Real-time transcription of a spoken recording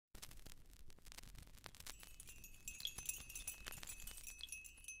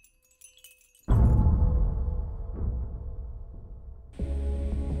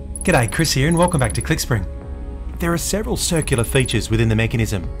G'day, Chris here and welcome back to Clickspring. There are several circular features within the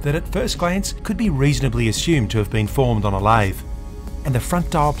mechanism that at first glance could be reasonably assumed to have been formed on a lathe. And the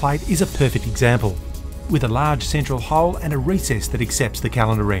front dial plate is a perfect example, with a large central hole and a recess that accepts the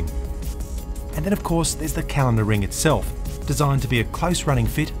calendar ring. And then of course there's the calendar ring itself, designed to be a close running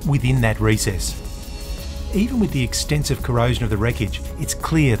fit within that recess. Even with the extensive corrosion of the wreckage, it's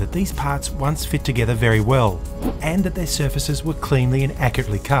clear that these parts once fit together very well, and that their surfaces were cleanly and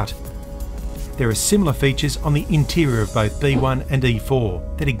accurately cut. There are similar features on the interior of both B1 and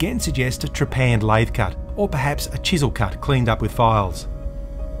E4 that again suggest a trepanned lathe cut, or perhaps a chisel cut cleaned up with files.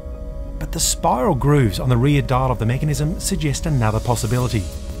 But the spiral grooves on the rear dial of the mechanism suggest another possibility.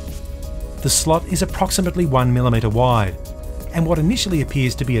 The slot is approximately 1mm wide, and what initially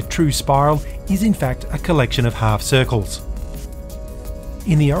appears to be a true spiral is in fact a collection of half circles.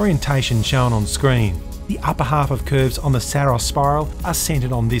 In the orientation shown on screen, the upper half of curves on the Saros spiral are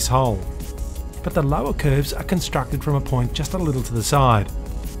centred on this hole, but the lower curves are constructed from a point just a little to the side,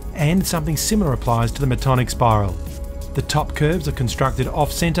 and something similar applies to the Metonic spiral. The top curves are constructed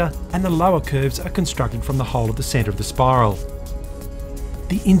off-centre, and the lower curves are constructed from the hole at the centre of the spiral.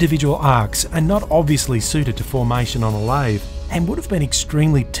 The individual arcs are not obviously suited to formation on a lathe, and would have been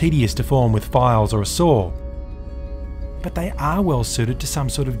extremely tedious to form with files or a saw. But they are well suited to some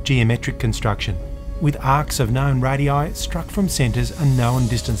sort of geometric construction, with arcs of known radii struck from centres a known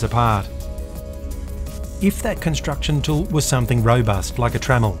distance apart. If that construction tool was something robust like a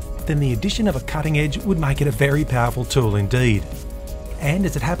trammel, then the addition of a cutting edge would make it a very powerful tool indeed. And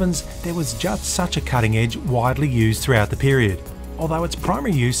as it happens, there was just such a cutting edge widely used throughout the period, although its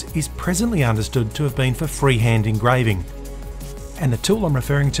primary use is presently understood to have been for freehand engraving. And the tool I'm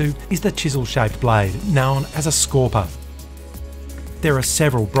referring to is the chisel-shaped blade, known as a Scorper. There are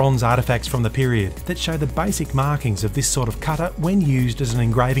several bronze artefacts from the period that show the basic markings of this sort of cutter when used as an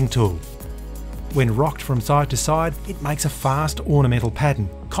engraving tool. When rocked from side to side, it makes a fast ornamental pattern,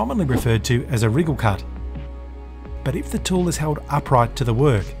 commonly referred to as a wriggle cut. But if the tool is held upright to the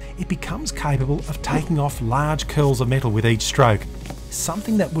work, it becomes capable of taking off large curls of metal with each stroke,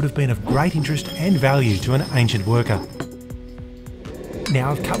 something that would have been of great interest and value to an ancient worker.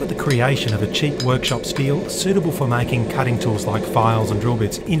 Now, I've covered the creation of a cheap workshop steel suitable for making cutting tools like files and drill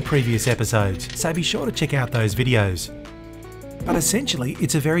bits in previous episodes, so be sure to check out those videos. But essentially,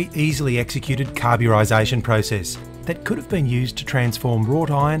 it's a very easily executed carburisation process that could have been used to transform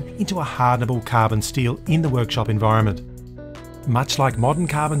wrought iron into a hardenable carbon steel in the workshop environment. Much like modern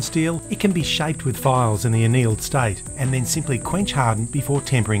carbon steel, it can be shaped with files in the annealed state and then simply quench hardened before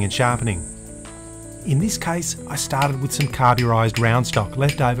tempering and sharpening. In this case, I started with some carburised round stock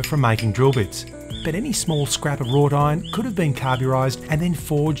left over from making drill bits, but any small scrap of wrought iron could have been carburised and then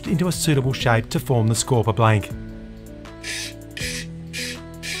forged into a suitable shape to form the Scorper blank.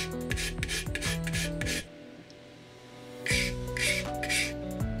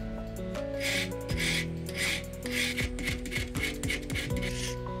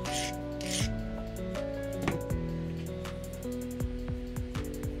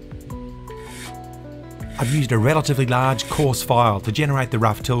 I've used a relatively large coarse file to generate the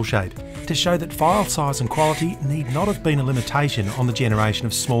rough tool shape, to show that file size and quality need not have been a limitation on the generation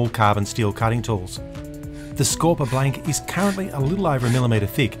of small carbon steel cutting tools. The Scorper blank is currently a little over 1mm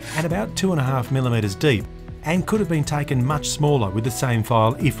thick and about 2.5mm deep, and could have been taken much smaller with the same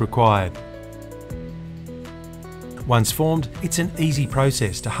file if required. Once formed, it's an easy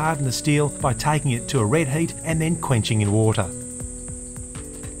process to harden the steel by taking it to a red heat and then quenching in water.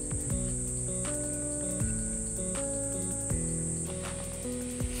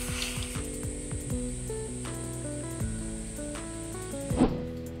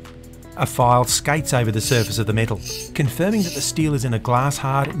 A file skates over the surface of the metal, confirming that the steel is in a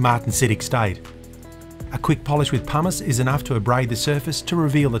glass-hard martensitic state. A quick polish with pumice is enough to abrade the surface to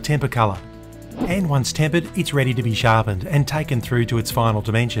reveal the temper colour, and once tempered, it's ready to be sharpened and taken through to its final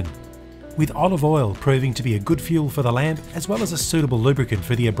dimension, with olive oil proving to be a good fuel for the lamp as well as a suitable lubricant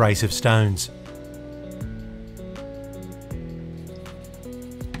for the abrasive stones.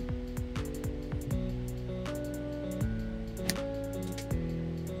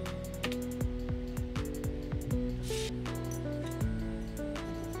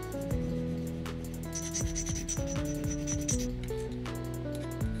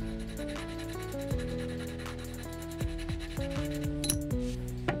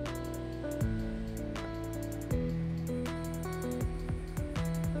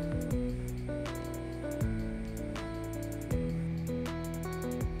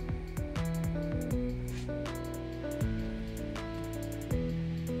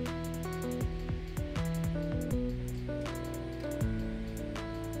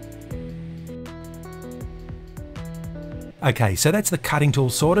 Okay, so that's the cutting tool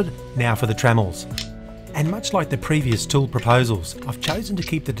sorted, now for the trammels. And much like the previous tool proposals, I've chosen to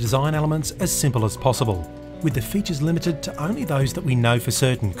keep the design elements as simple as possible, with the features limited to only those that we know for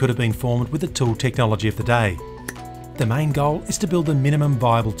certain could have been formed with the tool technology of the day. The main goal is to build a minimum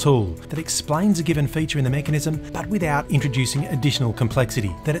viable tool that explains a given feature in the mechanism, but without introducing additional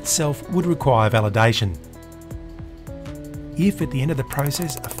complexity that itself would require validation. If at the end of the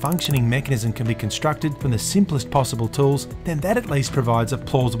process a functioning mechanism can be constructed from the simplest possible tools, then that at least provides a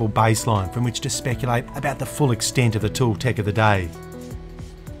plausible baseline from which to speculate about the full extent of the tool tech of the day.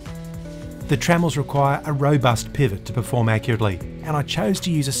 The trammels require a robust pivot to perform accurately, and I chose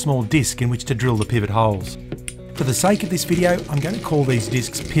to use a small disc in which to drill the pivot holes. For the sake of this video, I'm going to call these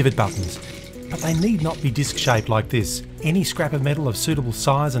discs pivot buttons, but they need not be disc shaped like this. Any scrap of metal of suitable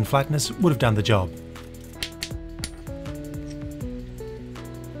size and flatness would have done the job.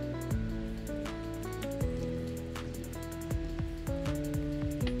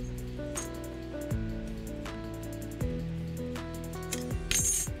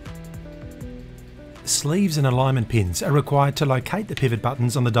 Sleeves and alignment pins are required to locate the pivot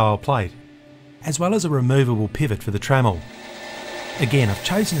buttons on the dial plate, as well as a removable pivot for the trammel. Again, I've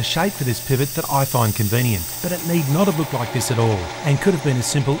chosen a shape for this pivot that I find convenient, but it need not have looked like this at all, and could have been as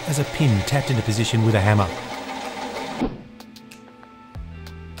simple as a pin tapped into position with a hammer.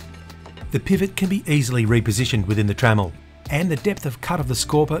 The pivot can be easily repositioned within the trammel, and the depth of cut of the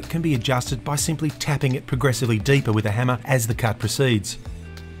Scorper can be adjusted by simply tapping it progressively deeper with a hammer as the cut proceeds.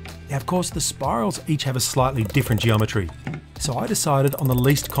 Now, of course, the spirals each have a slightly different geometry, so I decided on the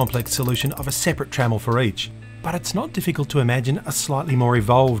least complex solution of a separate trammel for each. But it's not difficult to imagine a slightly more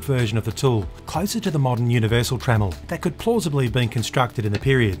evolved version of the tool, closer to the modern universal trammel, that could plausibly have been constructed in the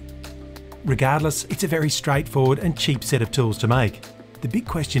period. Regardless, it's a very straightforward and cheap set of tools to make. The big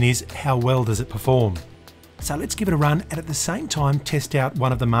question is, how well does it perform? So let's give it a run and at the same time test out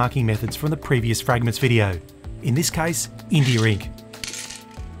one of the marking methods from the previous Fragments video. In this case, India ink.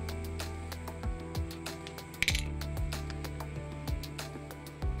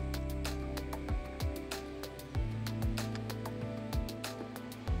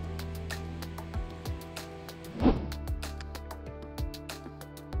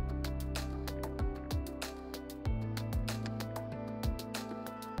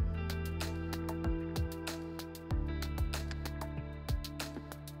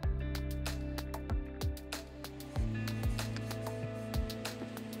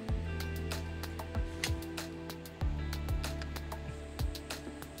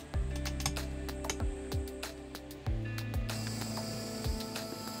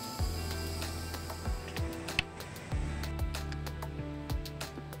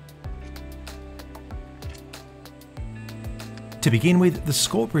 To begin with, the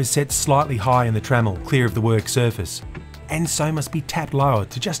Scorper is set slightly high in the trammel, clear of the work surface, and so must be tapped lower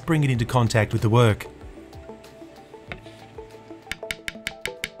to just bring it into contact with the work.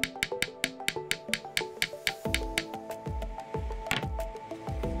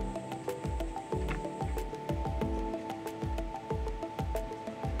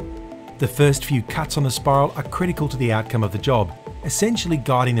 The first few cuts on the spiral are critical to the outcome of the job, essentially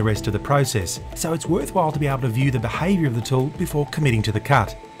guiding the rest of the process, so it's worthwhile to be able to view the behaviour of the tool before committing to the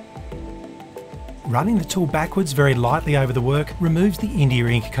cut. Running the tool backwards very lightly over the work removes the India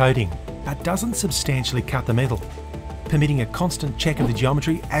ink coating, but doesn't substantially cut the metal, permitting a constant check of the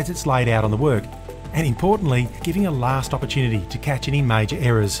geometry as it's laid out on the work, and importantly, giving a last opportunity to catch any major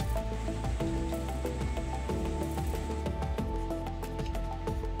errors.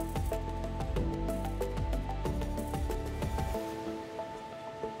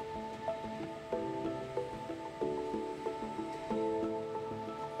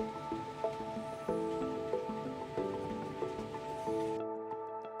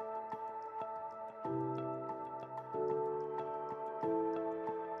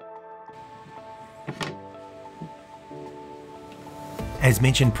 As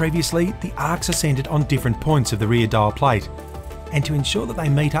mentioned previously, the arcs are centred on different points of the rear dial plate, and to ensure that they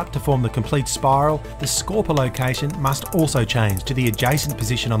meet up to form the complete spiral, the Scorper location must also change to the adjacent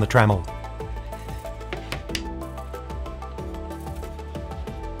position on the trammel.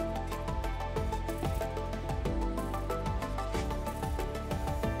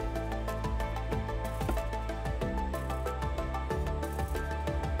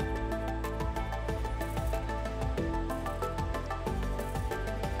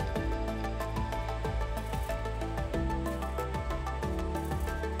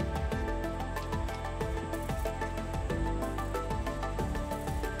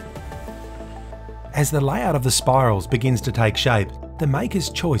 As the layout of the spirals begins to take shape, the maker's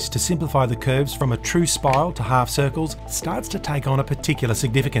choice to simplify the curves from a true spiral to half circles starts to take on a particular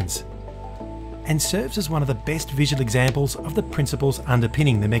significance, and serves as one of the best visual examples of the principles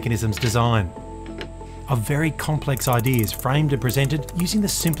underpinning the mechanism's design. Of very complex ideas framed and presented using the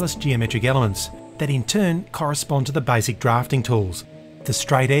simplest geometric elements that in turn correspond to the basic drafting tools, the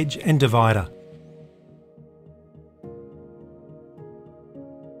straight edge and divider.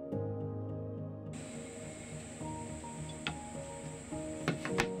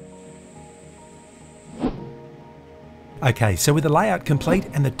 Okay, so with the layout complete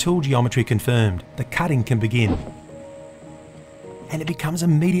and the tool geometry confirmed, the cutting can begin. And it becomes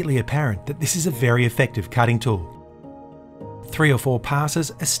immediately apparent that this is a very effective cutting tool. 3 or 4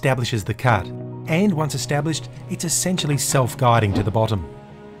 passes establishes the cut, and once established, it's essentially self-guiding to the bottom.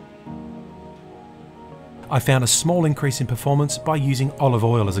 I found a small increase in performance by using olive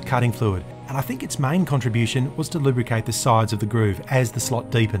oil as a cutting fluid, and I think its main contribution was to lubricate the sides of the groove as the slot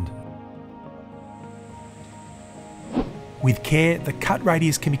deepened. With care, the cut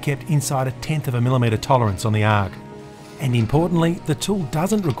radius can be kept inside 1/10 of a millimetre tolerance on the arc. And importantly, the tool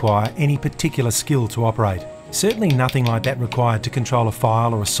doesn't require any particular skill to operate. Certainly nothing like that required to control a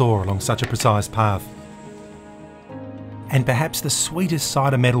file or a saw along such a precise path. And perhaps the sweetest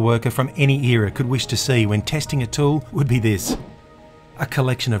sight a metalworker from any era could wish to see when testing a tool would be this. A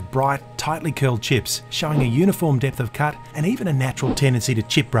collection of bright, tightly curled chips showing a uniform depth of cut and even a natural tendency to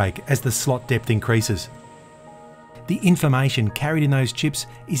chip break as the slot depth increases. The information carried in those chips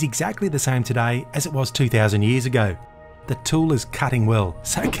is exactly the same today as it was 2,000 years ago. The tool is cutting well,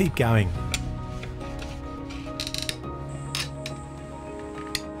 so keep going.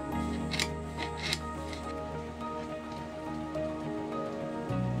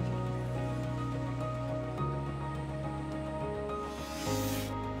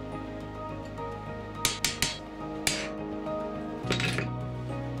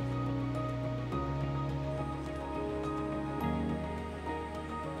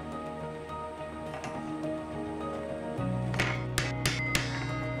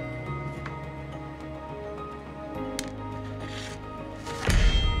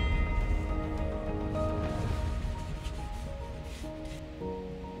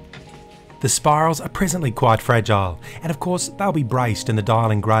 The spirals are presently quite fragile, and of course they'll be braced and the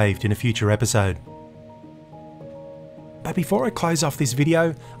dial engraved in a future episode. But before I close off this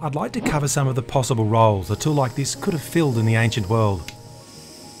video, I'd like to cover some of the possible roles a tool like this could have filled in the ancient world.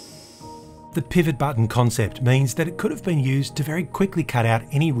 The pivot button concept means that it could have been used to very quickly cut out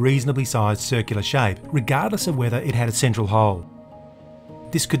any reasonably sized circular shape, regardless of whether it had a central hole.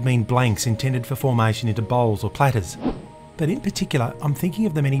 This could mean blanks intended for formation into bowls or platters. But in particular, I'm thinking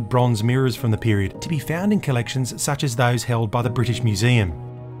of the many bronze mirrors from the period to be found in collections such as those held by the British Museum,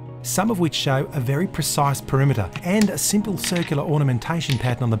 some of which show a very precise perimeter and a simple circular ornamentation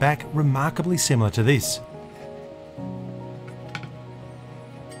pattern on the back remarkably similar to this.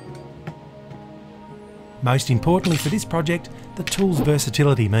 Most importantly for this project, the tool's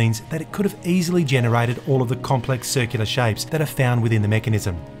versatility means that it could have easily generated all of the complex circular shapes that are found within the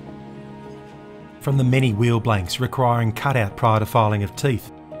mechanism. From the many wheel blanks requiring cutout prior to filing of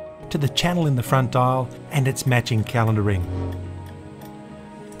teeth, to the channel in the front dial and its matching calendar ring.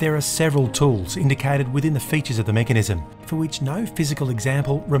 There are several tools indicated within the features of the mechanism, for which no physical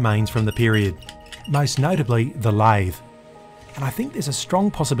example remains from the period, most notably the lathe. And I think there's a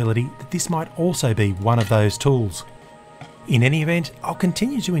strong possibility that this might also be one of those tools. In any event, I'll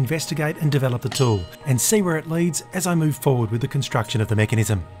continue to investigate and develop the tool, and see where it leads as I move forward with the construction of the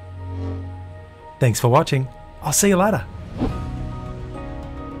mechanism. Thanks for watching. I'll see you later.